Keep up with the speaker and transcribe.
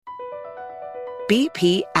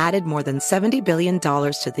BP added more than $70 billion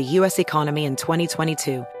to the U.S. economy in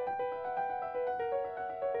 2022.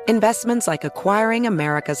 Investments like acquiring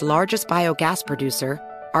America's largest biogas producer,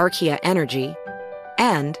 Archaea Energy,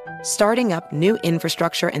 and starting up new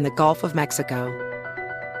infrastructure in the Gulf of Mexico.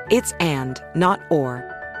 It's and, not or.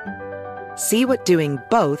 See what doing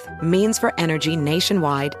both means for energy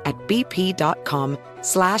nationwide at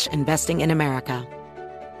bp.com/investing in America.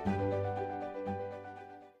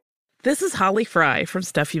 This is Holly Fry from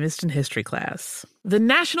Stuff You Missed in History class. The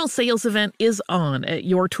national sales event is on at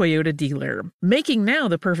your Toyota dealer, making now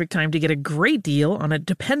the perfect time to get a great deal on a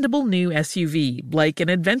dependable new SUV, like an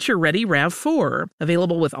adventure-ready RAV4.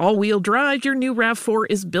 Available with all-wheel drive, your new RAV4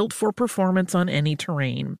 is built for performance on any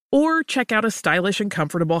terrain. Or check out a stylish and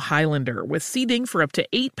comfortable Highlander with seating for up to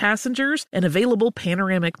 8 passengers and available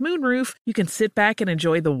panoramic moonroof. You can sit back and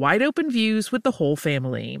enjoy the wide-open views with the whole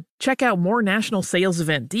family. Check out more national sales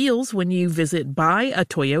event deals when you visit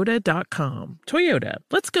buyatoyota.com. Toyota,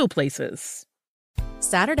 let's go places.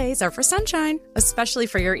 Saturdays are for sunshine, especially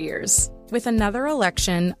for your ears. With another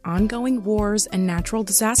election, ongoing wars, and natural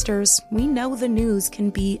disasters, we know the news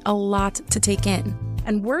can be a lot to take in.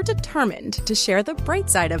 And we're determined to share the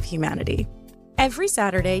bright side of humanity. Every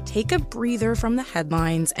Saturday, take a breather from the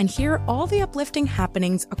headlines and hear all the uplifting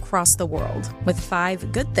happenings across the world with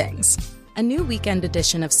 5 Good Things, a new weekend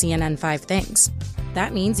edition of CNN 5 Things.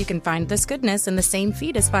 That means you can find this goodness in the same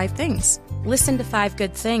feed as 5 Things. Listen to 5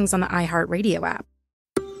 Good Things on the iHeartRadio app.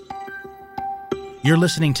 You're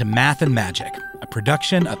listening to Math and Magic, a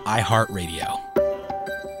production of iHeartRadio.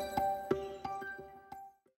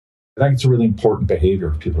 I think it's a really important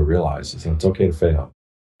behavior for people to realize is that it's okay to fail.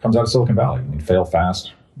 It comes out of Silicon Valley. I mean, fail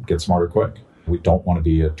fast, get smarter quick. We don't want to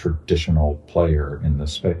be a traditional player in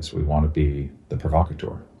this space. We want to be the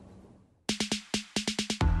provocateur.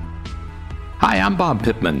 Hi, I'm Bob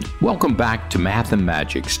Pittman. Welcome back to Math and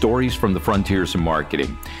Magic, Stories from the Frontiers of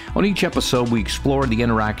Marketing. On each episode, we explore the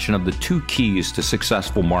interaction of the 2 keys to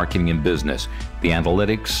successful marketing and business: the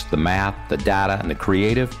analytics, the math, the data, and the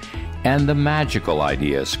creative, and the magical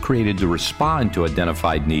ideas created to respond to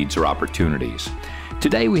identified needs or opportunities.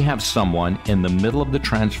 Today, we have someone in the middle of the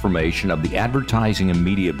transformation of the advertising and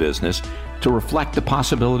media business to reflect the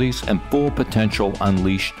possibilities and full potential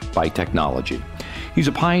unleashed by technology. He's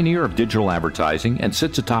a pioneer of digital advertising and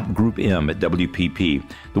sits atop Group M at WPP,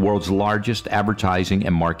 the world's largest advertising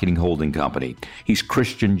and marketing holding company. He's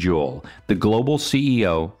Christian Jewell, the global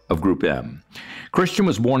CEO of Group M. Christian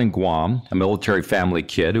was born in Guam, a military family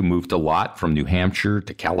kid who moved a lot from New Hampshire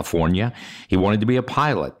to California. He wanted to be a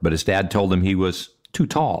pilot, but his dad told him he was too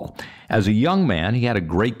tall. As a young man, he had a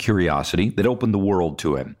great curiosity that opened the world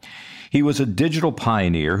to him. He was a digital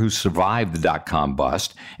pioneer who survived the dot-com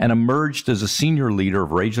bust and emerged as a senior leader of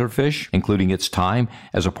Razorfish, including its time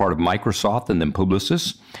as a part of Microsoft and then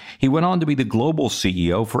Publicis. He went on to be the global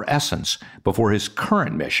CEO for Essence before his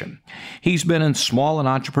current mission. He's been in small and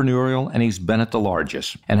entrepreneurial, and he's been at the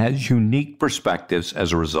largest, and has unique perspectives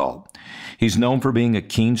as a result. He's known for being a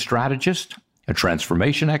keen strategist, a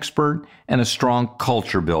transformation expert, and a strong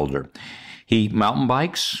culture builder. He mountain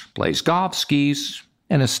bikes, plays golf, skis,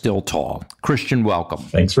 and is still tall. Christian, welcome.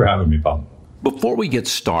 Thanks for having me, Bob. Before we get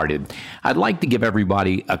started, I'd like to give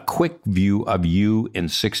everybody a quick view of you in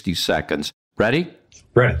 60 seconds. Ready?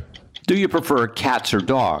 Ready. Do you prefer cats or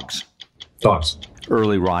dogs? Dogs.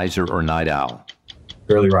 Early riser or night owl?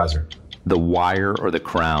 Early riser. The Wire or The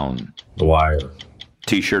Crown? The Wire.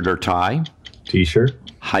 T-shirt or tie? T-shirt.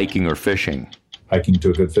 Hiking or fishing? Hiking to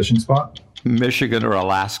a good fishing spot? Michigan or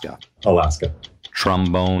Alaska? Alaska.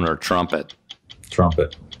 Trombone or trumpet?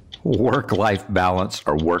 Trumpet. Work-life balance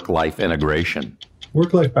or work-life integration?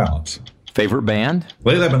 Work-life balance. Favorite band?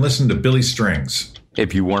 Lately, I've been listening to Billy Strings.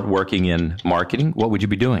 If you weren't working in marketing, what would you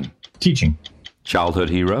be doing? Teaching. Childhood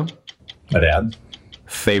hero? My dad.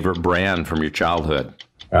 Favorite brand from your childhood?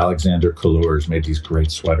 Alexander Couleurs made these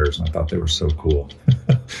great sweaters, and I thought they were so cool.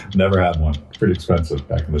 Never had one. Pretty expensive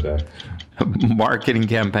back in the day. Marketing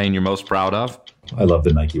campaign you're most proud of? I love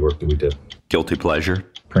the Nike work that we did. Guilty pleasure?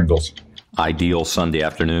 Pringles. Ideal Sunday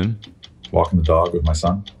afternoon? Walking the dog with my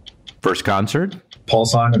son. First concert? Paul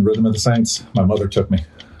Simon, Rhythm of the Saints. My mother took me.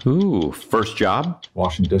 Ooh, first job?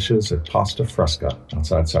 Washing dishes at Pasta Fresca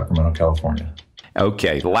outside Sacramento, California.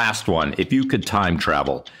 Okay, last one. If you could time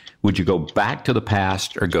travel, would you go back to the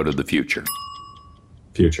past or go to the future?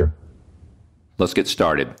 Future. Let's get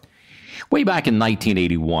started. Way back in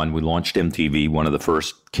 1981, we launched MTV, one of the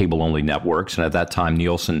first cable-only networks, and at that time,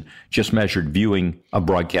 Nielsen just measured viewing of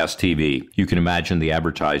broadcast TV. You can imagine the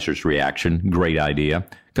advertisers' reaction. Great idea.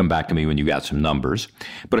 Come back to me when you got some numbers.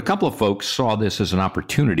 But a couple of folks saw this as an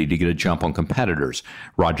opportunity to get a jump on competitors.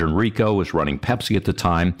 Roger Enrico was running Pepsi at the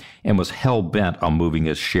time and was hell-bent on moving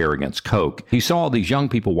his share against Coke. He saw all these young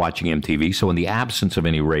people watching MTV, so in the absence of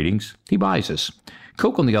any ratings, he buys us.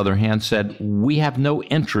 Coke, on the other hand, said, we have no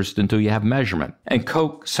interest until you have measurement. And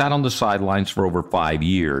Coke sat on the sidelines for over 5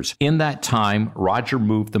 years. In that time, Roger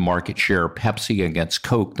moved the market share of Pepsi against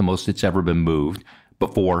Coke the most it's ever been moved,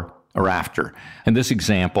 before or after. In this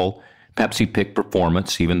example, Pepsi picked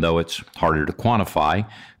performance, even though it's harder to quantify.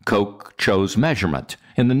 Coke chose measurement.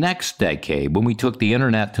 In the next decade, when we took the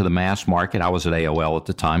internet to the mass market, I was at AOL at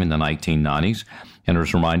the time in the 1990s, and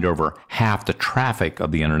as a reminder, over half the traffic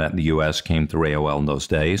of the internet in the U.S. came through AOL in those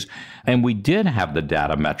days. And we did have the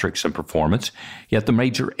data metrics and performance, yet the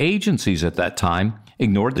major agencies at that time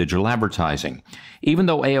ignored digital advertising. Even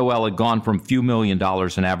though AOL had gone from a few $1 million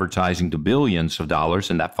in advertising to billions of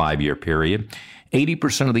dollars in that 5-year period,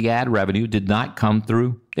 80% of the ad revenue did not come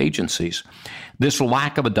through agencies. This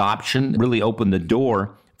lack of adoption really opened the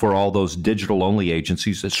door for all those digital-only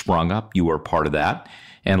agencies that sprung up. You were part of that,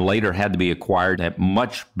 and later had to be acquired at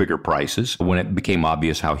much bigger prices when it became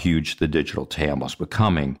obvious how huge the digital TAM was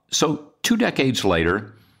becoming. So 2 decades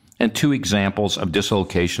later, and 2 examples of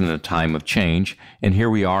dislocation in a time of change, and here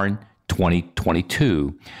we are in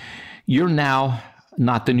 2022. You're now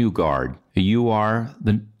not the new guard. You are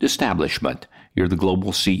the establishment. You're the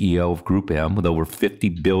global CEO of Group M with over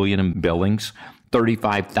 $50 billion in billings,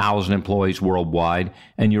 35,000 employees worldwide,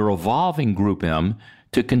 and you're evolving Group M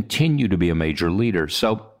to continue to be a major leader.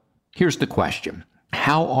 So here's the question.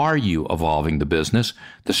 How are you evolving the business,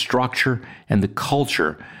 the structure, and the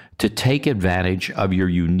culture to take advantage of your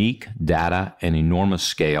unique data and enormous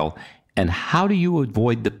scale? And how do you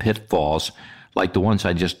avoid the pitfalls like the ones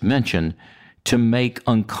I just mentioned to make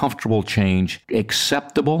uncomfortable change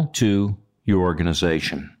acceptable to your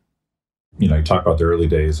organization? You talk about the early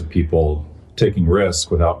days of people taking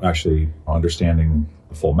risks without actually understanding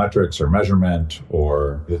the full metrics or measurement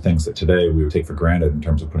or the things that today we would take for granted in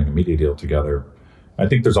terms of putting a media deal together. I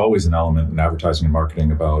think there's always an element in advertising and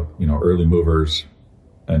marketing about, early movers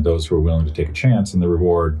and those who are willing to take a chance and the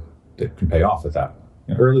reward that can pay off with that.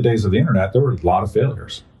 In the early days of the internet, there were a lot of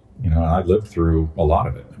failures, and I lived through a lot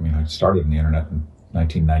of it. I started in the internet in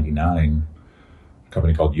 1999, a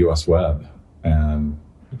company called US Web, and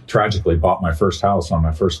tragically bought my first house on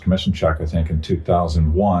my first commission check, I think, in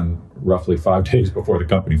 2001, roughly 5 days before the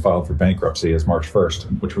company filed for bankruptcy as March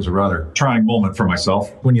 1st, which was a rather trying moment for myself.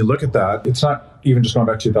 When you look at that, it's not even just going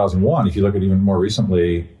back to 2001. If you look at even more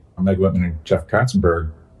recently, Meg Whitman and Jeff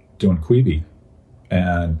Katzenberg doing Quibi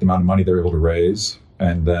and the amount of money they were able to raise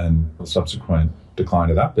and then the subsequent decline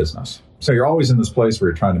of that business. So you're always in this place where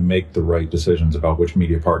you're trying to make the right decisions about which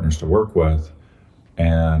media partners to work with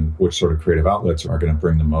and which sort of creative outlets are going to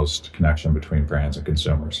bring the most connection between brands and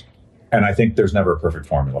consumers. And I think there's never a perfect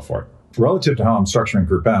formula for it. Relative to how I'm structuring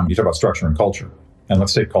Group M, you talk about structure and culture. And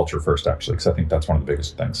let's take culture first, actually, because I think that's one of the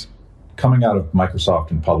biggest things. Coming out of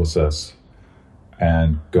Microsoft and Publicis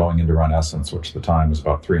and going into run Essence, which at the time was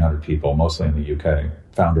about 300 people, mostly in the UK,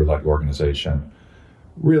 founder-led organization,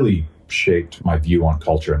 really shaped my view on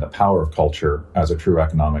culture and the power of culture as a true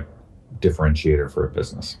economic differentiator for a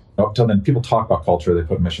business. Up till then, people talk about culture, they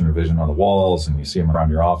put mission and vision on the walls, and you see them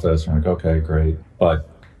around your office, and you're like, okay, great. But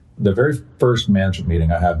the very first management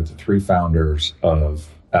meeting I had with the 3 founders of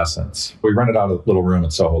Essence, we rented out a little room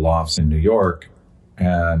at Soho Lofts in New York,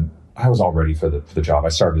 and I was all ready for the job. I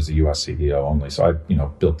started as a US CEO only, so I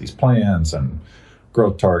built these plans and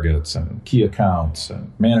growth targets and key accounts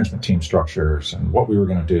and management team structures and what we were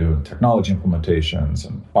going to do and technology implementations.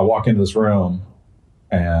 And I walk into this room,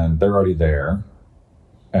 and they're already there.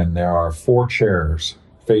 And there are 4 chairs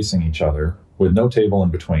facing each other with no table in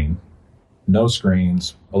between, no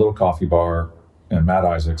screens, a little coffee bar, and Matt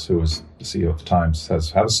Isaacs, who was the CEO at the time, says,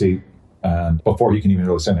 have a seat. And before he can even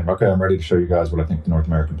really say anything, okay, I'm ready to show you guys what I think the North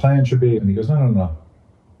American plan should be. And he goes, no.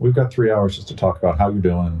 We've got 3 hours just to talk about how you're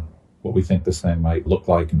doing, what we think this thing might look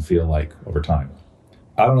like and feel like over time.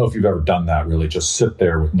 I don't know if you've ever done that, really, just sit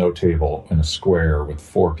there with no table in a square with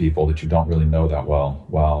 4 people that you don't really know that well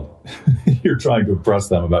while you're trying to impress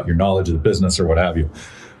them about your knowledge of the business or what have you.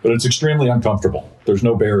 But it's extremely uncomfortable. There's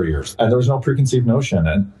no barriers and there's no preconceived notion.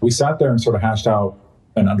 And we sat there and sort of hashed out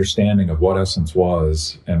an understanding of what Essence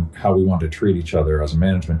was and how we wanted to treat each other as a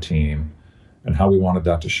management team and how we wanted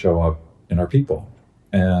that to show up in our people.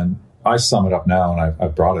 And I sum it up now, and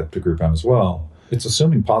I've brought it to Group M as well. It's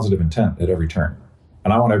assuming positive intent at every turn.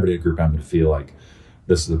 And I want everybody at Group M to feel like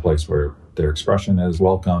this is a place where their expression is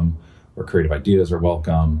welcome, where creative ideas are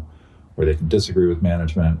welcome, where they can disagree with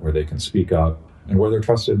management, where they can speak up, and where they're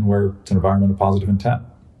trusted and where it's an environment of positive intent.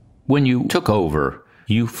 When you took over,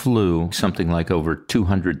 you flew something like over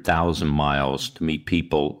 200,000 miles to meet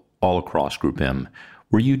people all across Group M.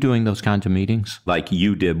 Were you doing those kinds of meetings like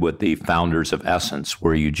you did with the founders of Essence,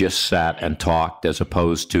 where you just sat and talked as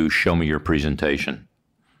opposed to show me your presentation?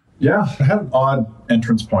 Yeah, I had an odd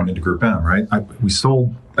entrance point into Group M, right? We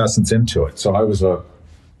sold Essence into it. So I was a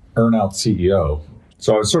earn-out CEO.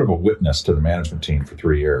 So I was sort of a witness to the management team for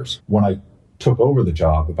 3 years. When I took over the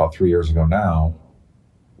job about 3 years ago now,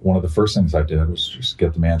 one of the first things I did was just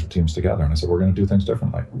get the management teams together. And I said, we're going to do things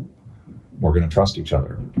differently. We're going to trust each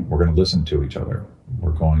other. We're going to listen to each other.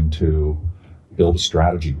 We're going to build a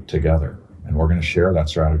strategy together. And we're going to share that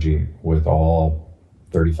strategy with all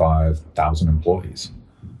 35,000 employees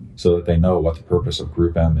so that they know what the purpose of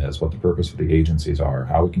Group M is, what the purpose of the agencies are,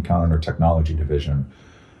 how we can count on our technology division.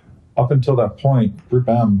 Up until that point, Group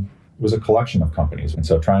M was a collection of companies. And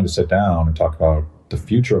so trying to sit down and talk about the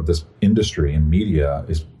future of this industry in media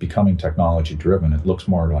is becoming technology driven. It looks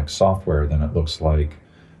more like software than it looks like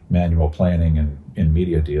manual planning and in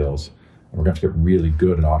media deals. And we're going to get really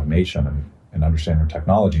good at automation and understanding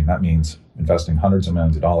technology. And that means investing hundreds of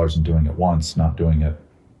millions of dollars and doing it once, not doing it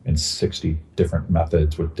in 60 different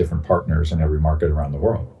methods with different partners in every market around the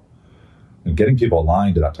world. And getting people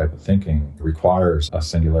aligned to that type of thinking requires a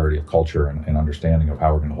singularity of culture and understanding of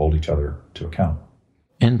how we're going to hold each other to account.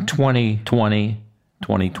 In 2020,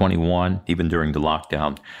 2021, even during the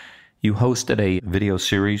lockdown, you hosted a video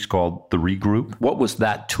series called The Regroup. What was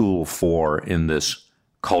that tool for in this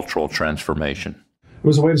cultural transformation? It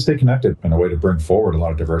was a way to stay connected and a way to bring forward a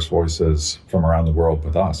lot of diverse voices from around the world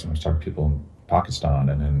with us. I was talking to people in Pakistan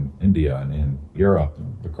and in India and in Europe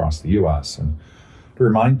and across the US, and to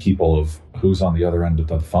remind people of who's on the other end of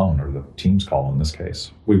the phone or the Teams call in this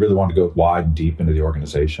case. We really wanted to go wide and deep into the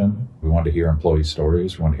organization. We wanted to hear employee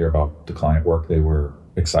stories. We wanted to hear about the client work they were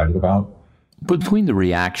excited about. Between the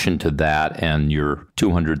reaction to that and your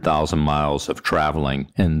 200,000 miles of traveling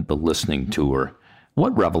and the listening tour,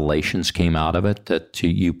 what revelations came out of it that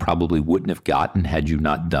you probably wouldn't have gotten had you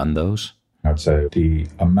not done those? I'd say the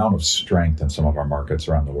amount of strength in some of our markets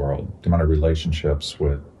around the world, the amount of relationships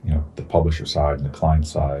with, the publisher side and the client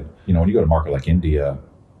side. When you go to a market like India,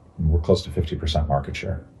 we're close to 50% market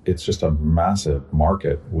share. It's just a massive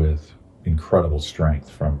market with incredible strength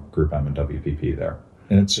from Group M and WPP there.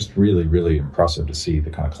 And it's just really, really impressive to see the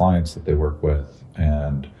kind of clients that they work with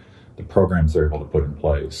and the programs they're able to put in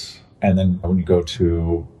place. And then when you go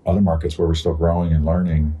to other markets where we're still growing and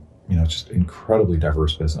learning, it's just incredibly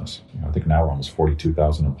diverse business. I think now we're almost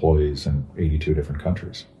 42,000 employees in 82 different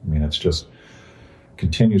countries. It's just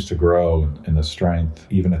continues to grow, and the strength,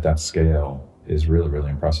 even at that scale, is really, really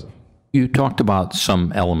impressive. You talked about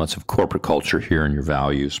some elements of corporate culture here in your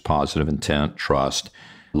values: positive intent, trust,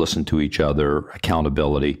 listen to each other,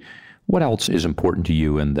 accountability. What else is important to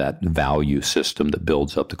you in that value system that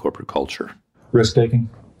builds up the corporate culture? Risk-taking.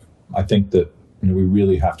 I think that we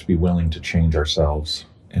really have to be willing to change ourselves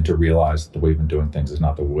and to realize that the way we've been doing things is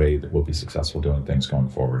not the way that we'll be successful doing things going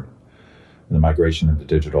forward. And the migration into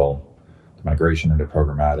digital, the migration into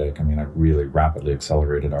programmatic, I really rapidly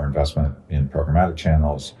accelerated our investment in programmatic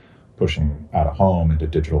channels, pushing out of home into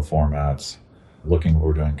digital formats, looking at what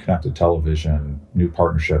we're doing, connected television, new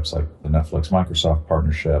partnerships like the Netflix-Microsoft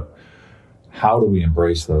partnership. How do we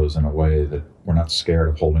embrace those in a way that we're not scared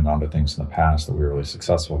of holding on to things in the past that we were really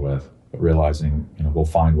successful with, but realizing, we'll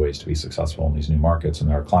find ways to be successful in these new markets,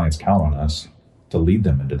 and our clients count on us to lead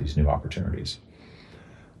them into these new opportunities.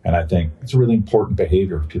 And I think it's a really important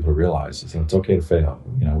behavior for people to realize is that it's okay to fail.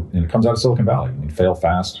 And it comes out of Silicon Valley. Fail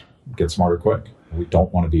fast, get smarter quick. We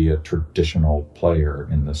don't want to be a traditional player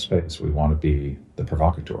in this space. We want to be the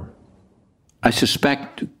provocateur. I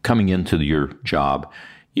suspect coming into your job,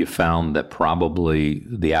 you found that probably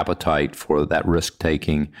the appetite for that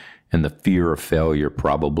risk-taking and the fear of failure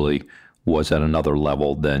probably was at another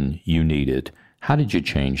level than you needed. How did you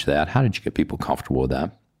change that? How did you get people comfortable with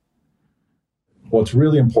that? Well, it's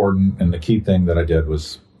really important, and the key thing that I did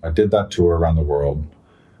was I did that tour around the world,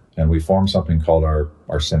 and we formed something called our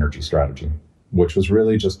synergy strategy, which was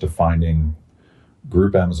really just defining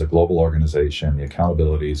Group M as a global organization, the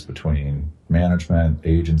accountabilities between management,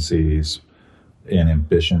 agencies, an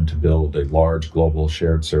ambition to build a large global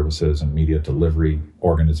shared services and media delivery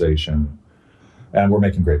organization. And we're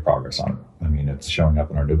making great progress on it. It's showing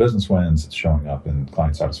up in our new business wins. It's showing up in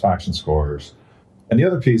client satisfaction scores. And the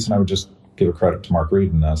other piece, and I would just give a credit to Mark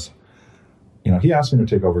Reed in this, he asked me to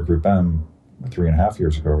take over Group M 3.5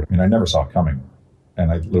 years ago. I never saw it coming.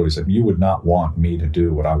 And I literally said, you would not want me to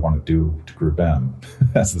do what I want to do to Group M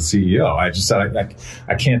as the CEO. I just said,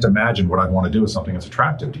 I can't imagine what I'd want to do with something that's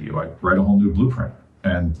attractive to you. I write a whole new blueprint.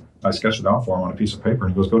 And I sketched it out for him on a piece of paper,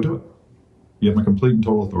 and he goes, go do it. You have my complete and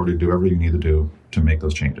total authority to do everything you need to do to make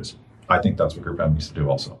those changes. I think that's what Group M needs to do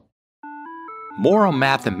also. More on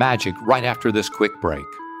Math and Magic right after this quick break.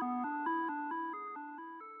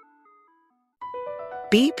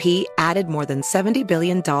 BP added more than $70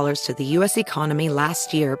 billion to the U.S. economy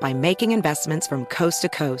last year by making investments from coast to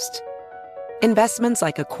coast. Investments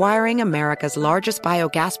like acquiring America's largest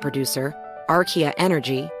biogas producer, Archaea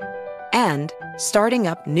Energy, and starting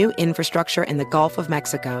up new infrastructure in the Gulf of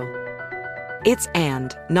Mexico. It's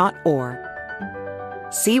and, not or.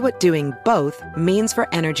 See what doing both means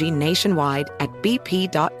for energy nationwide at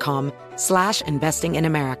bp.com/investing in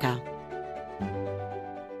America.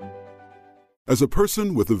 As a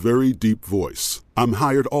person with a very deep voice, I'm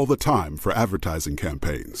hired all the time for advertising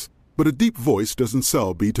campaigns. But a deep voice doesn't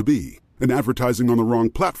sell B2B, and advertising on the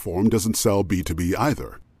wrong platform doesn't sell B2B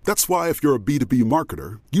either. That's why if you're a B2B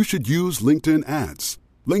marketer, you should use LinkedIn ads.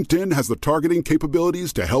 LinkedIn has the targeting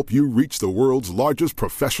capabilities to help you reach the world's largest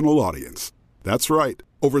professional audience. That's right,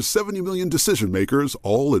 over 70 million decision makers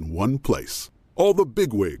all in one place. All the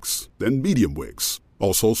big wigs, then medium wigs,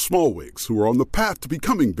 also small wigs who are on the path to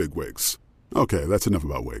becoming big wigs. Okay, that's enough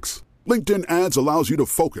about wigs. LinkedIn ads allows you to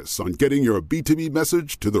focus on getting your B2B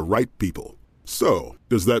message to the right people. So,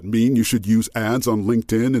 does that mean you should use ads on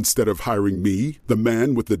LinkedIn instead of hiring me, the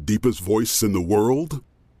man with the deepest voice in the world?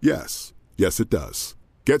 Yes. Yes, it does.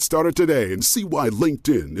 Get started today and see why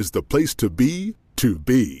LinkedIn is the place to be to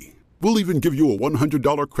be. We'll even give you a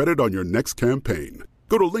 $100 credit on your next campaign.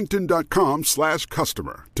 Go to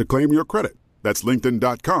linkedin.com/customer to claim your credit. That's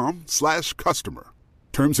linkedin.com/customer.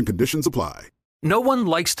 Terms and conditions apply. No one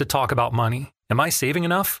likes to talk about money. Am I saving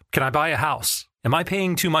enough? Can I buy a house? Am I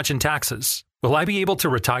paying too much in taxes? Will I be able to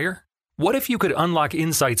retire? What if you could unlock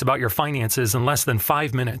insights about your finances in less than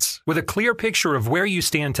 5 minutes with a clear picture of where you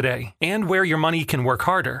stand today and where your money can work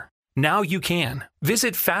harder? Now you can.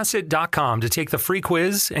 Visit Facet.com to take the free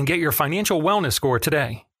quiz and get your financial wellness score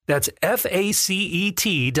today. That's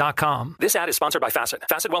FACET.com. This ad is sponsored by Facet.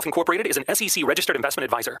 Facet Wealth Incorporated is an SEC registered investment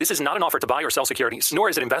advisor. This is not an offer to buy or sell securities, nor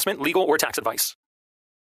is it investment, legal, or tax advice.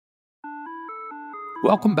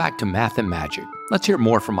 Welcome back to Math and Magic. Let's hear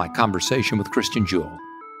more from my conversation with Christian Jewell.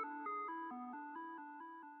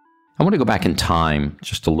 I want to go back in time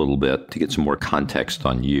just a little bit to get some more context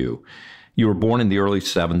on you. You were born in the early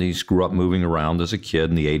 70s, grew up moving around as a kid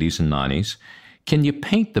in the 80s and 90s. Can you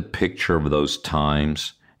paint the picture of those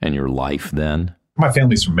times and your life then? My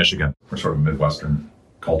family's from Michigan. We're sort of a Midwestern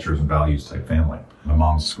cultures and values type family. My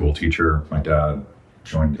mom's a school teacher. My dad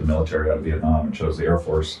joined the military out of Vietnam and chose the Air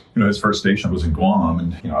Force. His first station was in Guam,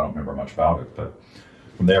 and I don't remember much about it, but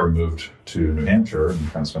from there we moved to New Hampshire and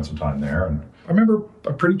kind of spent some time there. And I remember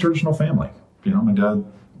a pretty traditional family. My dad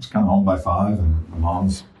was kind of home by 5, and my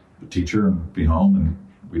mom's a teacher and be home, and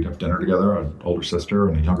we'd have dinner together, an older sister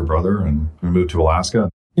and a younger brother, and we moved to Alaska.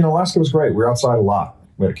 Alaska was great. We were outside a lot.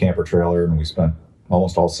 We had a camper trailer, and we spent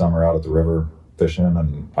almost all summer out at the river fishing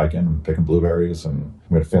and hiking and picking blueberries. And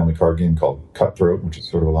we had a family card game called Cutthroat, which is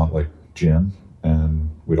sort of a lot like gin. And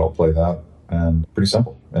we'd all play that. And pretty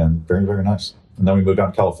simple and very, very nice. And then we moved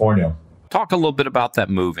out to California. Talk a little bit about that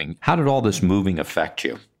moving. How did all this moving affect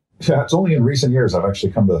you? Yeah, it's only in recent years I've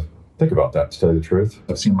actually come to think about that, to tell you the truth.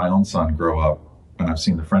 I've seen my own son grow up, and I've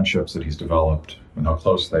seen the friendships that he's developed and how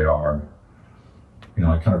close they are.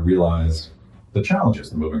 I kind of realized the challenges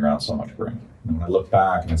that moving around so much bring. And when I look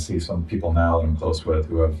back and I see some people now that I'm close with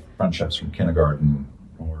who have friendships from kindergarten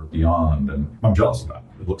or beyond, and I'm jealous of that.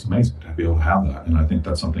 It looks amazing to be able to have that. And I think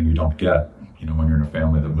that's something you don't get, when you're in a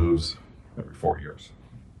family that moves every 4 years.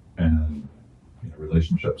 And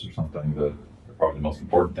relationships are something that are probably the most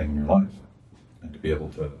important thing in your life. And to be able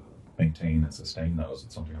to maintain and sustain those,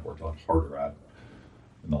 it's something I've worked a lot harder at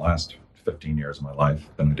in the last 15 years of my life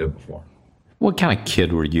than I did before. What kind of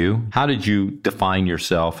kid were you? How did you define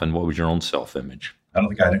yourself, and what was your own self-image? I don't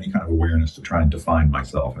think I had any kind of awareness to try and define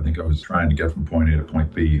myself. I think I was trying to get from point A to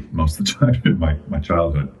point B most of the time in my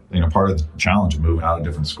childhood. Part of the challenge of moving out of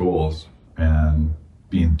different schools and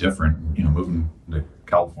being different, moving to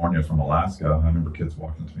California from Alaska, I remember kids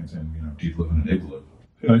walking to me and saying, do you live in an igloo?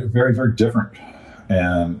 Very, very different.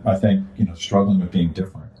 And I think, struggling with being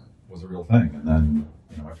different was a real thing. And then,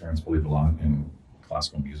 my parents believed a lot in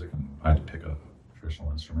classical music, and I had to pick a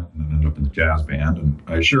traditional instrument and then ended up in the jazz band. And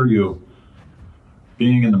I assure you,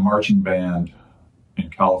 being in the marching band in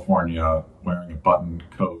California, wearing a buttoned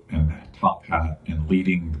coat and top hat and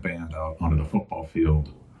leading the band out onto the football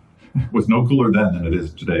field was no cooler then than it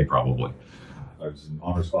is today, probably. I was in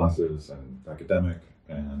honors classes and academic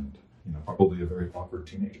and, probably a very awkward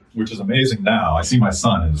teenager, which is amazing now. I see my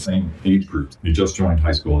son in the same age group. He just joined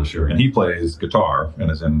high school this year, and he plays guitar and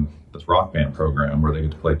is in this rock band program where they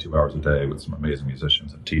get to play 2 hours a day with some amazing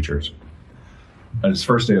musicians and teachers. And his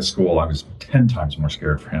first day of school, I was 10 times more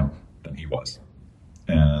scared for him than he was.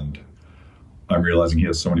 And I'm realizing he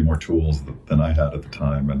has so many more tools than I had at the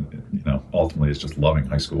time. And, ultimately it's just loving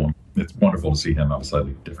high school. It's wonderful to see him have a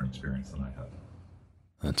slightly different experience than I had.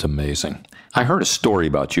 That's amazing. I heard a story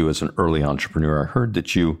about you as an early entrepreneur. I heard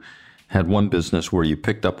that you had one business where you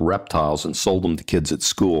picked up reptiles and sold them to kids at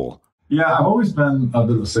school. Yeah, I've always been a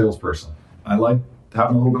bit of a salesperson. I like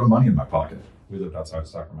having a little bit of money in my pocket. We lived outside of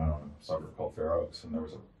Sacramento in a suburb called Fair Oaks, and there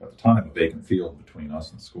was, at the time, a vacant field between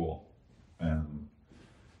us and school. And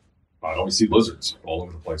I'd always see lizards all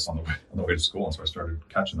over the place on the way to school, and so I started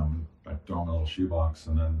catching them. I'd throw them in a little shoebox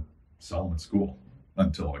and then sell them at school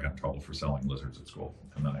until I got in trouble for selling lizards at school,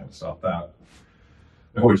 and then I had to stop that.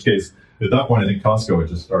 In which case, at that point, I think Costco had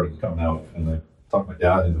just started coming out, and I talked my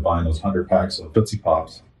dad into buying those 100 packs of Tootsie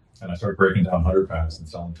Pops, and I started breaking down 100 packs and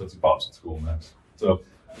selling Tootsie Pops at school next. So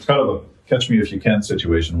it's kind of a catch-me-if-you-can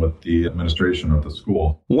situation with the administration of the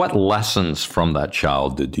school. What lessons from that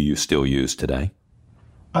childhood do you still use today?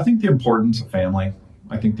 I think the importance of family.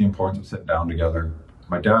 I think the importance of sitting down together.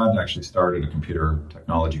 My dad actually started a computer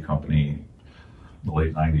technology company in the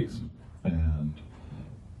late 90s. And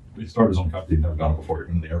he started his own company. He'd never done it before. He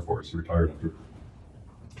was in the Air Force. He retired after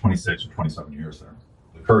 26 or 27 years there.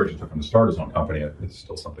 The courage it took him to start his own company is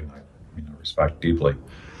still something I respect deeply.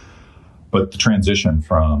 But the transition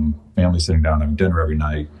from family sitting down having dinner every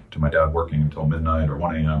night to my dad working until midnight or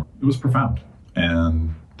 1 a.m., it was profound.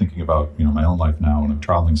 And thinking about my own life now, when I'm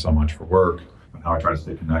traveling so much for work, and how I try to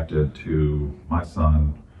stay connected to my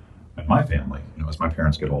son and my family, as my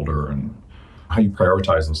parents get older, and how you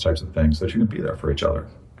prioritize those types of things so that you can be there for each other.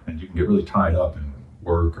 And you can get really tied up in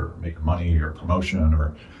work or making money or promotion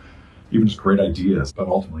or even just great ideas, but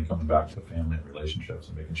ultimately coming back to the family and relationships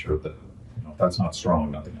and making sure that if that's not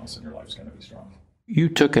strong, nothing else in your life is going to be strong. You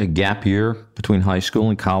took a gap year between high school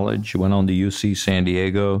and college. You went on to UC San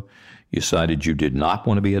Diego. You decided you did not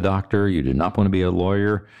want to be a doctor. You did not want to be a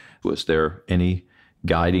lawyer. Was there any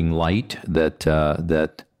guiding light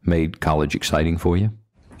that made college exciting for you?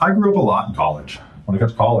 I grew up a lot in college. When I got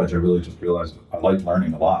to college, I really just realized I liked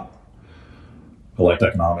learning a lot. I liked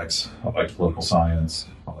economics. I liked political science.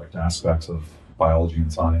 I liked aspects of biology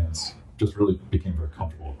and science. Just really became very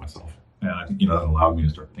comfortable with myself. And I think, that allowed me to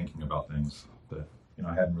start thinking about things that,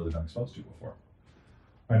 I hadn't really been exposed to before.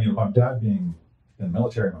 And, my dad being in the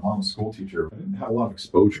military, my mom was a school teacher, I didn't have a lot of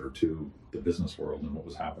exposure to the business world and what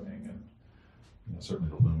was happening. And,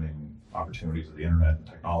 certainly the looming opportunities of the internet and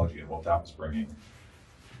technology and what that was bringing.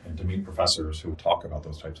 And to meet professors who would talk about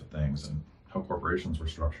those types of things and how corporations were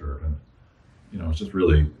structured. And, it's just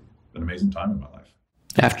really an amazing time in my life.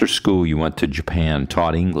 After school, you went to Japan,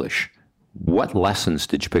 taught English. What lessons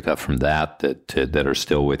did you pick up from that are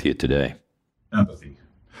still with you today? Empathy.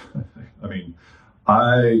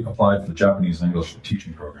 I applied for the Japanese English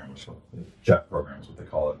teaching program, which the JET program is what they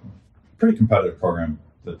call it. Pretty competitive program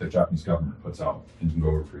that the Japanese government puts out, and you can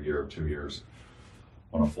go over for a year or 2 years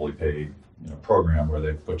on a fully paid program where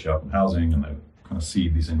they put you up in housing and they kind of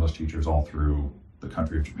seed these English teachers all through the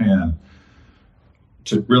country of Japan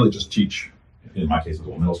to really just teach, in my case, it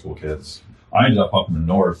was middle school kids. I ended up in the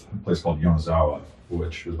north, a place called Yonezawa,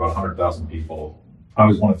 which is about 100,000 people. I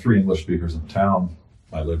was one of 3 English speakers in town.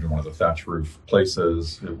 I lived in one of the thatch roof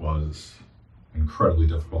places. It was incredibly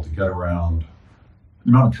difficult to get around. The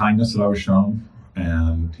amount of kindness that I was shown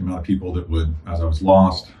and the amount of people that would, as I was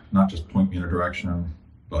lost, not just point me in a direction,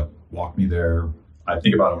 but walk me there. I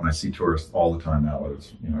think about it when I see tourists all the time now, whether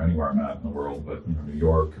it's anywhere I'm at in the world, but New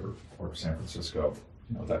York or San Francisco.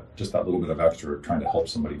 That little bit of extra trying to help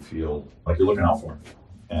somebody feel like you're looking out for them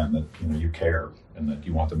and that you care and that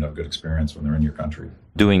you want them to have a good experience when they're in your country.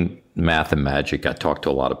 Doing Math and Magic, I talk to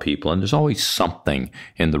a lot of people, and there's always something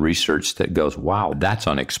in the research that goes, wow, that's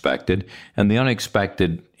unexpected. And the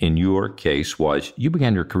unexpected in your case was you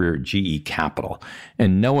began your career at GE Capital,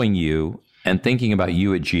 and knowing you and thinking about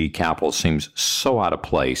you at GE Capital seems so out of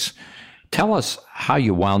place. Tell us how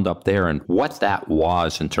you wound up there and what that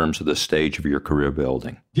was in terms of the stage of your career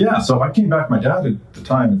building. Yeah, so I came back. My dad at the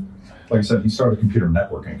time, like I said, he started a computer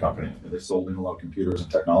networking company. They sold in a lot of computers and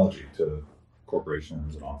technology to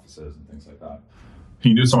corporations and offices and things like that.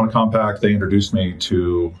 He knew someone at Compaq. They introduced me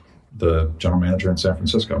to the general manager in San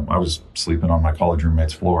Francisco. I was sleeping on my college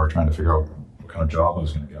roommate's floor trying to figure out what kind of job I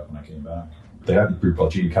was going to get when I came back. They had a group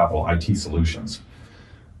called GE Capital IT Solutions.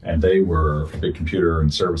 And they were a big computer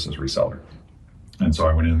and services reseller. And so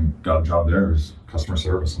I went in and got a job there as customer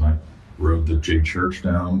service, and I rode the J Church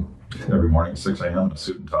down every morning at 6 a.m. in a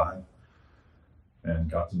suit and tie, and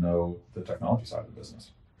got to know the technology side of the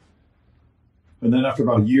business. And then after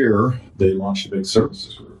about a year, they launched a big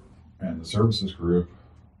services group. And the services group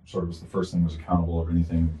sort of was the first thing that was accountable of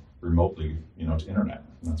anything remotely, to internet.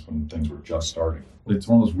 And that's when things were just starting. It's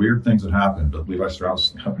one of those weird things that happened, but Levi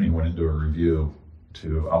Strauss company went into a review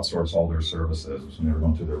to outsource all their services when they were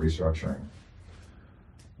going through their restructuring.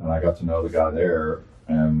 And I got to know the guy there,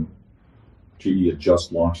 and GE had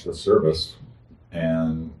just launched this service,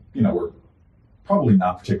 and, we're probably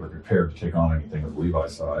not particularly prepared to take on anything of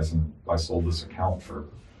Levi's size, and I sold this account for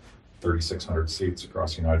 3,600 seats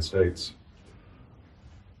across the United States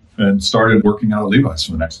and started working out at Levi's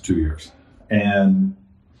for the next 2 years. And,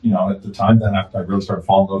 at the time then, I really started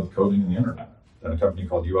falling in love with coding and the internet. Then a company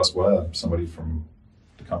called US Web, somebody from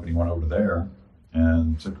the company went over there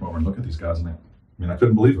and took them over and look at these guys, and I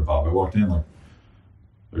couldn't believe it, Bob. I walked in like,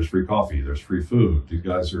 there's free coffee, there's free food. These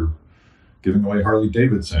guys are giving away Harley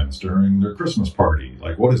Davidsons during their Christmas party.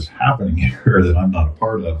 Like, what is happening here that I'm not a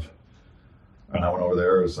part of? And I went over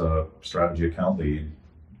there as a strategy account lead,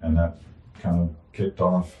 and that kind of kicked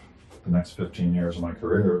off the next 15 years of my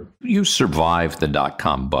career. You survived the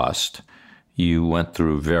dot-com bust. You went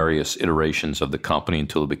through various iterations of the company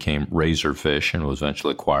until it became Razorfish and was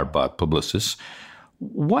eventually acquired by Publicis.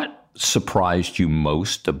 What surprised you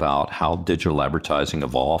most about how digital advertising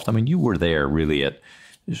evolved? I mean, you were there really at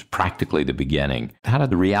practically the beginning. How did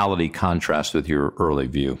the reality contrast with your early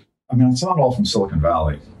view? I saw it all from Silicon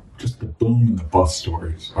Valley. Just the boom and the bust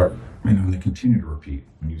stories they continue to repeat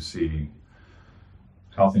when you see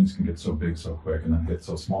how things can get so big so quick and then get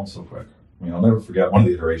so small so quick. I'll never forget one of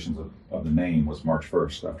the iterations of the name was March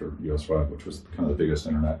 1st after US Web, which was kind of the biggest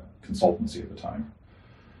internet consultancy at the time.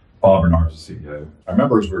 Bob Bernard was the CEO. I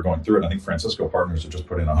remember as we were going through it, I think Francisco Partners had just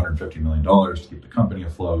put in $150 million to keep the company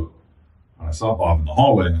afloat. And I saw Bob in the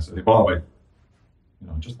hallway and I said, "Hey, Bob, I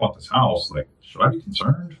just bought this house. Like, should I be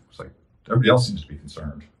concerned?" It's like, everybody else seems to be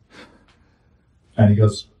concerned. And he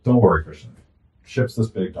goes, "Don't worry, Christian. Ships this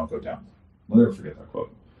big don't go down." I'll never forget that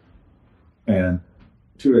quote. And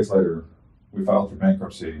 2 days later, we filed for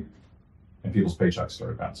bankruptcy and people's paychecks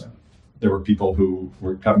started bouncing. There were people who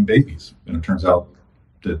were having babies, and it turns out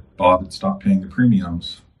that Bob had stopped paying the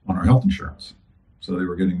premiums on our health insurance. So they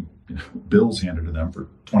were getting bills handed to them for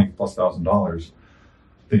 $20,000+,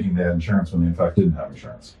 thinking they had insurance when they in fact didn't have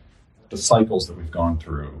insurance. The cycles that we've gone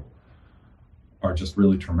through are just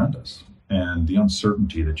really tremendous. And the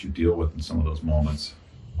uncertainty that you deal with in some of those moments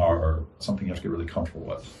are something you have to get really comfortable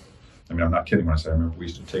with. I'm not kidding when I say I remember we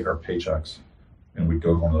used to take our paychecks and we'd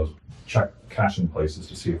go to one of those check cashing places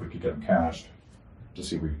to see if we could get them cashed, to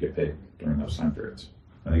see if we could get paid during those time periods.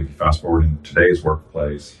 I think if you fast forward in today's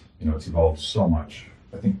workplace, it's evolved so much.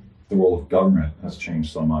 I think the role of government has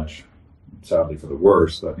changed so much, sadly for the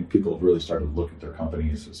worse. I think people have really started to look at their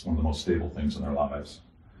companies as one of the most stable things in their lives.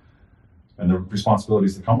 And the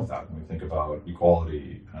responsibilities that come with that when we think about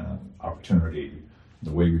equality and opportunity,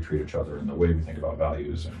 the way we treat each other and the way we think about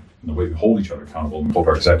values and the way we hold each other accountable and hold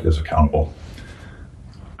our executives accountable.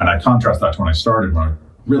 And I contrast that to when I started, when I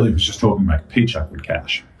really was just hoping my paycheck would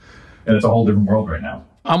cash. And it's a whole different world right now.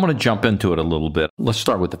 I'm going to jump into it a little bit. Let's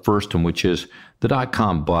start with the first one, which is the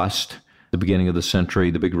dot-com bust, the beginning of the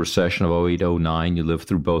century, the big recession of 08, 09. You lived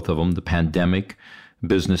through both of them, the pandemic,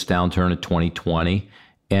 business downturn of 2020.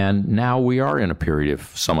 And now we are in a period of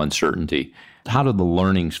some uncertainty. How do the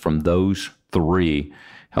learnings from those three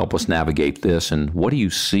help us navigate this? And what do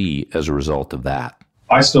you see as a result of that?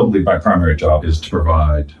 I still believe my primary job is to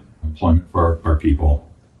provide employment for our people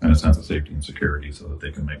and a sense of safety and security so that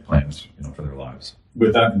they can make plans, for their lives.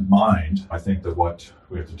 With that in mind, I think that what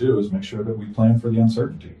we have to do is make sure that we plan for the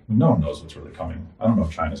uncertainty. No one knows what's really coming. I don't know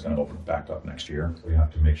if China's going to open back up next year. We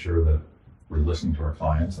have to make sure that we're listening to our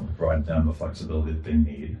clients and we provide them the flexibility that they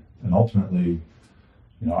need. And ultimately,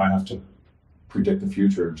 I have to predict the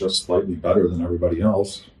future just slightly better than everybody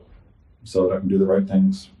else so that I can do the right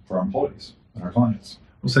things for our employees and our clients.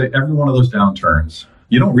 We'll say every one of those downturns,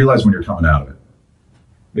 you don't realize when you're coming out of it.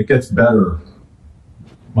 It gets better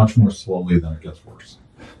much more slowly than it gets worse.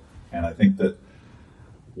 And I think that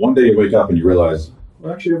one day you wake up and you realize,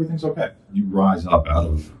 well, actually everything's okay. You rise up out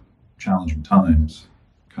of challenging times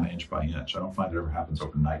kind of inch by inch. I don't find it ever happens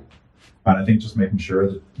overnight. And I think just making sure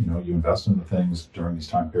that, you invest in the things during these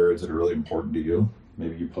time periods that are really important to you.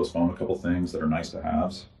 Maybe you postpone a couple things that are nice to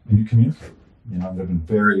haves and you communicate. I've been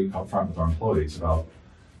very upfront with our employees about,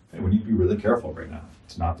 hey, we need to be really careful right now.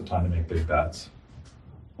 It's not the time to make big bets.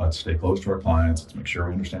 Let's stay close to our clients. Let's make sure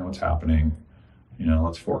we understand what's happening.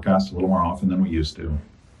 Let's forecast a little more often than we used to.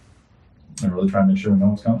 and really try and make sure we know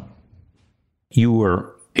what's coming. You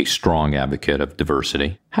were a strong advocate of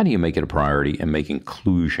diversity. How do you make it a priority and make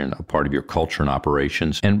inclusion a part of your culture and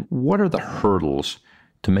operations? And what are the hurdles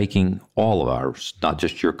to making all of ours, not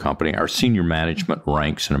just your company, our senior management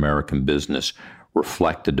ranks in American business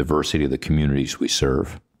reflect the diversity of the communities we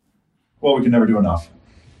serve? Well, we can never do enough.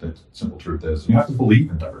 The simple truth is you have to believe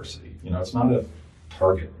in diversity. It's not a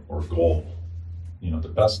target or goal. The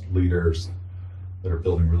best leaders that are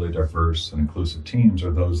building really diverse and inclusive teams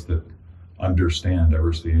are those that understand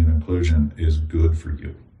diversity and inclusion is good for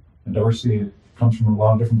you. And diversity comes from a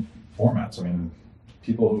lot of different formats.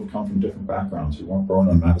 People who come from different backgrounds, who weren't born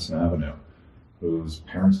on Madison Avenue, whose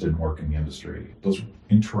parents didn't work in the industry. Those are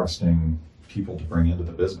interesting people to bring into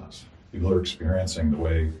the business. People who are experiencing the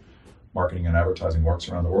way marketing and advertising works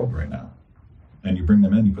around the world right now. And you bring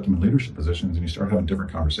them in, you put them in leadership positions, and you start having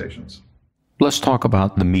different conversations. Let's talk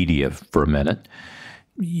about the media for a minute.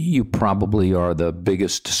 You probably are the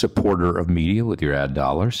biggest supporter of media with your ad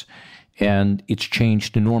dollars, and it's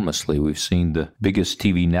changed enormously. We've seen the biggest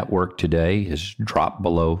TV network today has dropped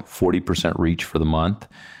below 40% reach for the month.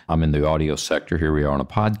 I'm in the audio sector. Here we are on a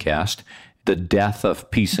podcast. The death of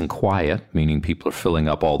peace and quiet, meaning people are filling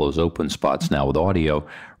up all those open spots now with audio,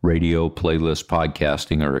 radio, playlist,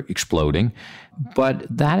 podcasting are exploding. But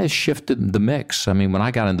that has shifted the mix. When I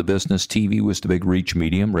got into business, TV was the big reach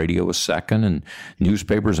medium, radio was second, and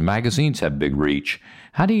newspapers and magazines had big reach.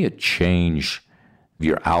 How do you change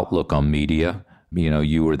your outlook on media?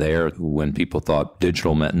 You were there when people thought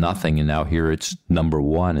digital meant nothing, and now here it's number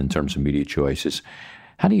one in terms of media choices.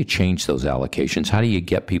 How do you change those allocations? How do you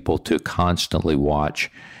get people to constantly watch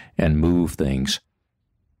and move things?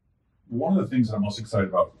 One of the things that I'm most excited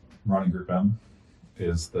about running Group M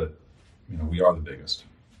is that, we are the biggest.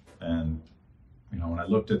 And, when I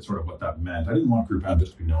looked at sort of what that meant, I didn't want Group M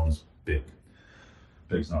just to be known as big.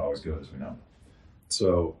 Big's not always good, as we know.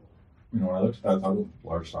 So, when I looked at that, I thought the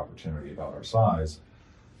largest opportunity about our size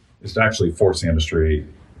is to actually force the industry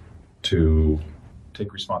to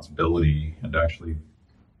take responsibility and actually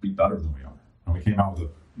be better than we are. And we came out with a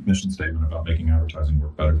mission statement about making advertising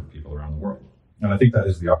work better for people around the world. And I think that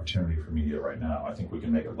is the opportunity for media right now. I think we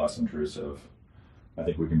can make it less intrusive. I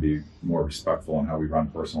think we can be more respectful in how we run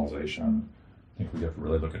personalization. I think we have to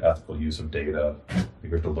really look at ethical use of data. I think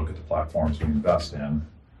we have to look at the platforms we invest in.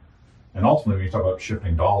 And ultimately, when you talk about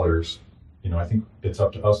shifting dollars, I think it's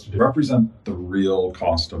up to us to represent the real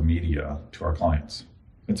cost of media to our clients.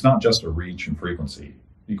 It's not just a reach and frequency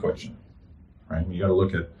equation, right? You got to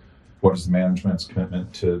look at what is the management's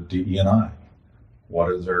commitment to DE&I? What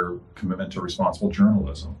is their commitment to responsible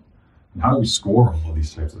journalism? And how do we score all of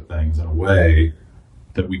these types of things in a way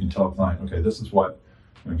that we can tell a client, okay, this is what,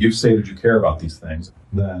 you've stated you care about these things,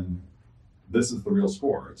 then this is the real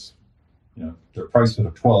score. It's, they're priced at a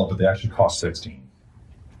 12, but they actually cost 16,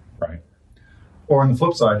 right? Or on the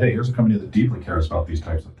flip side, hey, here's a company that deeply cares about these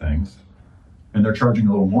types of things, and they're charging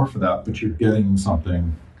a little more for that, but you're getting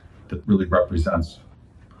something that really represents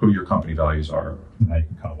who your company values are, and now you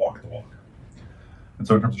can kind of walk the walk. And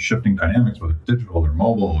so in terms of shifting dynamics, whether it's digital or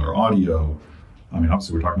mobile or audio,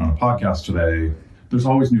 obviously we're talking on a podcast today, there's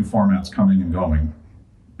always new formats coming and going,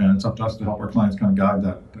 and it's up to us to help our clients kind of guide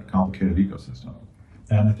that complicated ecosystem.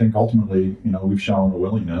 And I think ultimately, we've shown a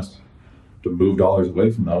willingness to move dollars away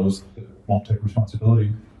from those that won't take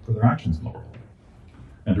responsibility for their actions in the world,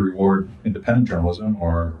 and to reward independent journalism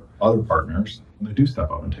or other partners when they do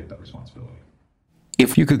step up and take that responsibility.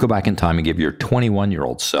 If you could go back in time and give your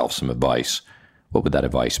 21-year-old self some advice, what would that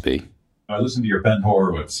advice be? I listened to your Ben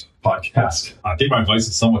Horowitz podcast. I think my advice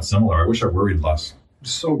is somewhat similar. I wish I worried less. I'm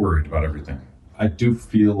so worried about everything. I do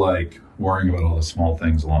feel like worrying about all the small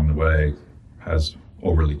things along the way has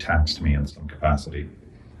overly taxed me in some capacity,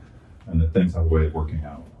 and that things have a way of working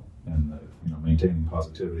out, and maintaining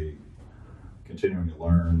positivity, continuing to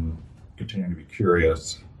learn, continuing to be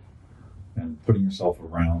curious, and putting yourself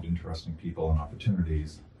around interesting people and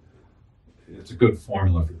opportunities. It's a good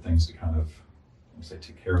formula for things to kind of,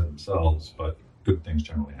 take care of themselves, but good things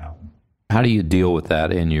generally happen. How do you deal with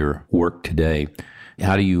that in your work today?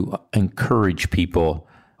 How do you encourage people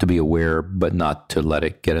to be aware, but not to let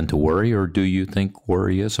it get into worry? Or do you think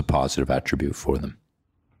worry is a positive attribute for them?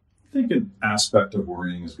 I think an aspect of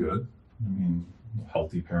worrying is good.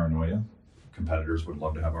 Healthy paranoia. Competitors would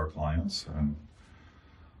love to have our clients, and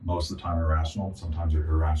most of the time are rational. Sometimes they're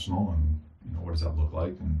irrational, and what does that look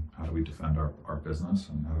like, and how do we defend our business,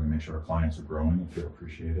 and how do we make sure our clients are growing and feel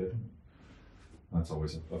appreciated? That's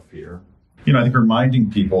always a fear. I think reminding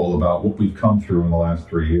people about what we've come through in the last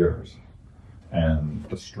 3 years, and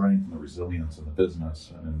the strength and the resilience in the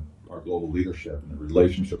business and in our global leadership and the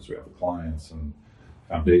relationships we have with clients, and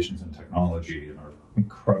foundations in technology and our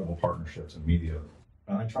incredible partnerships in media.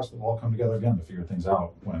 And I trust we'll all come together again to figure things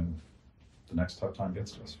out when the next tough time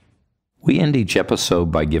gets to us. We end each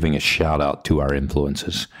episode by giving a shout out to our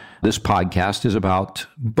influences. This podcast is about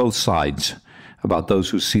both sides, about those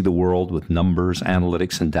who see the world with numbers,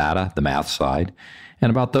 analytics, and data, the math side,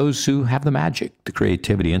 and about those who have the magic, the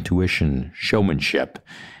creativity, intuition, showmanship.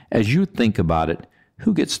 As you think about it,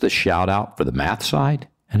 who gets the shout out for the math side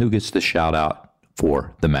and who gets the shout out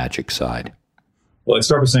for the magic side? Well, I'd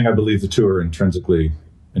start by saying I believe the two are intrinsically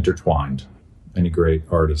intertwined. Any great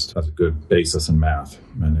artist has a good basis in math.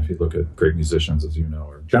 And if you look at great musicians, as you know,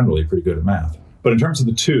 are generally pretty good at math. But in terms of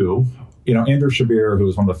the two, Andrew Shabbir, who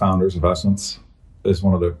is one of the founders of Essence, is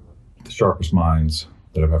one of the sharpest minds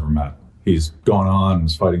that I've ever met. He's gone on and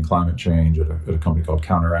is fighting climate change at a company called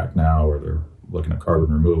Counteract now, where they're looking at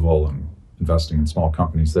carbon removal and investing in small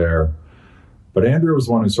companies there. But Andrew was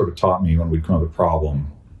the one who sort of taught me when we'd come up with a problem,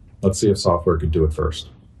 let's see if software could do it first.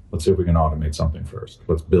 Let's see if we can automate something first.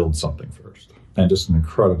 Let's build something first. And just an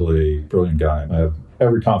incredibly brilliant guy. I have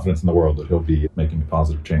every confidence in the world that he'll be making a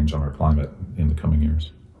positive change on our climate in the coming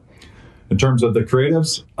years. In terms of the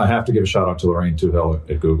creatives, I have to give a shout out to Lorraine Tuhill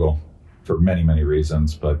at Google for many, many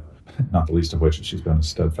reasons, but not the least of which is she's been a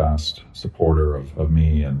steadfast supporter of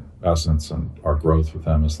me and Essence and our growth with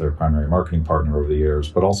them as their primary marketing partner over the years,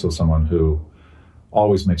 but also someone who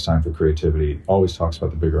always makes time for creativity, always talks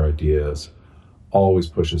about the bigger ideas, always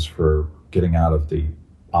pushes for getting out of the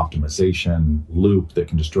optimization loop that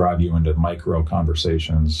can just drive you into micro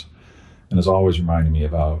conversations, and is always reminding me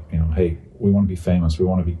about, hey, we want to be famous, we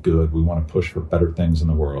want to be good, we want to push for better things in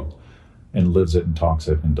the world, and lives it and talks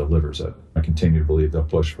it and delivers it. I continue to believe they'll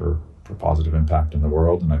push for positive impact in the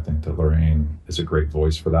world, and I think that Lorraine is a great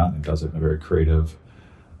voice for that and does it in a very creative,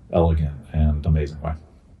 elegant, and amazing way.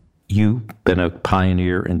 You've been a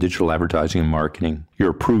pioneer in digital advertising and marketing.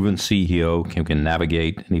 You're a proven CEO, can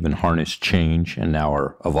navigate and even harness change, and now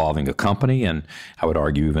are evolving a company and, I would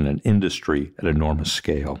argue, even an industry at enormous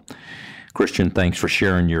scale. Christian, thanks for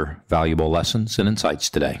sharing your valuable lessons and insights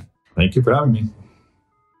today. Thank you for having me.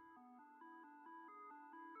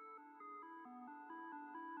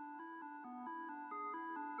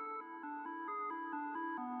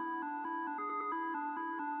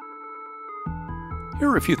 Here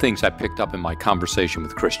are a few things I picked up in my conversation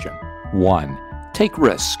with Christian. 1, take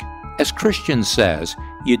risk. As Christian says,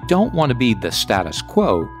 you don't want to be the status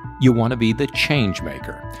quo, you want to be the change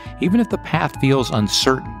maker. Even if the path feels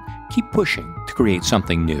uncertain, keep pushing to create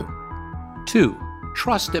something new. 2,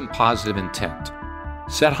 trust in positive intent.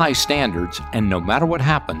 Set high standards, and no matter what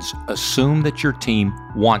happens, assume that your team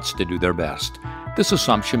wants to do their best. This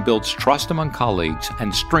assumption builds trust among colleagues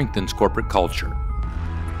and strengthens corporate culture.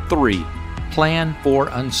 3, plan for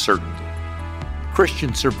uncertainty.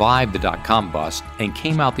 Christian survived the dot-com bust and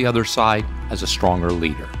came out the other side as a stronger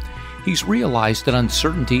leader. He's realized that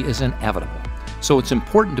uncertainty is inevitable, so it's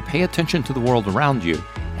important to pay attention to the world around you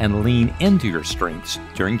and lean into your strengths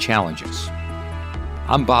during challenges.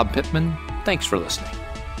 I'm Bob Pittman. Thanks for listening.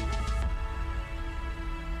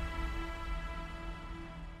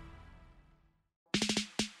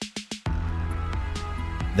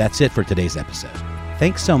 That's it for today's episode.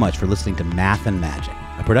 Thanks so much for listening to Math and Magic,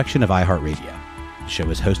 a production of iHeartRadio. The show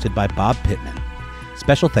is hosted by Bob Pittman.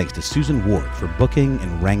 Special thanks to Susan Ward for booking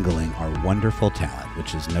and wrangling our wonderful talent,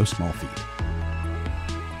 which is no small feat.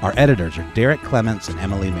 Our editors are Derek Clements and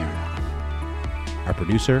Emily Marinoff. Our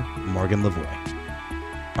producer, Morgan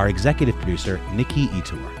Lavoie. Our executive producer, Nikki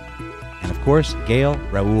Ettore. And of course, Gail,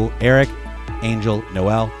 Raul, Eric, Angel,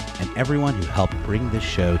 Noel, and everyone who helped bring this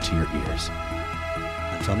show to your ears.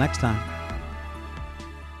 Until next time.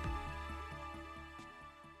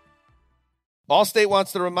 Allstate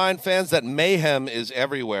wants to remind fans that mayhem is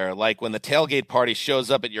everywhere, like when the tailgate party shows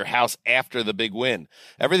up at your house after the big win.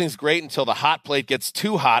 Everything's great until the hot plate gets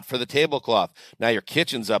too hot for the tablecloth. Now your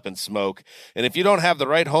kitchen's up in smoke. And if you don't have the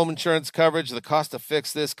right home insurance coverage, the cost to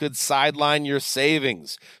fix this could sideline your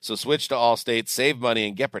savings. So switch to Allstate, save money,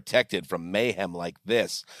 and get protected from mayhem like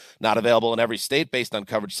this. Not available in every state based on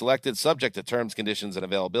coverage selected, subject to terms, conditions, and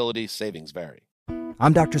availability. Savings vary.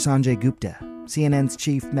 I'm Dr. Sanjay Gupta, CNN's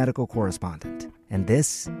chief medical correspondent, and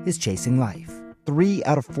this is Chasing Life. 3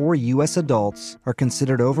 out of 4 U.S. adults are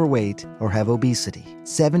considered overweight or have obesity.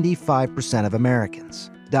 75% of Americans.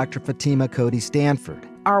 Dr. Fatima Cody Stanford.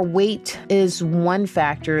 Our weight is one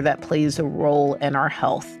factor that plays a role in our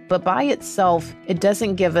health, but by itself, it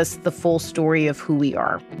doesn't give us the full story of who we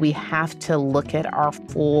are. We have to look at our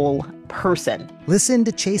full person. Listen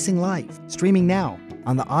to Chasing Life, streaming now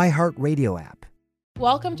on the iHeartRadio app.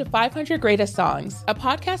 Welcome to 500 Greatest Songs, a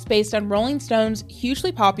podcast based on Rolling Stone's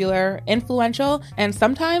hugely popular, influential, and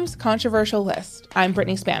sometimes controversial list. I'm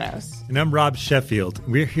Brittany Spanos. And I'm Rob Sheffield.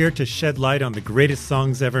 We're here to shed light on the greatest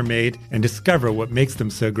songs ever made and discover what makes them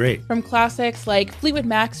so great. From classics like Fleetwood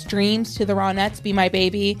Mac's Dreams to the Ronettes' Be My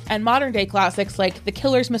Baby, and modern-day classics like The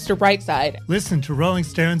Killer's Mr. Brightside. Listen to Rolling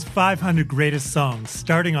Stone's 500 Greatest Songs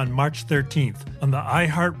starting on March 13th on the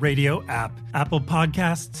iHeartRadio app, Apple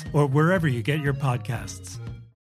Podcasts, or wherever you get your podcasts.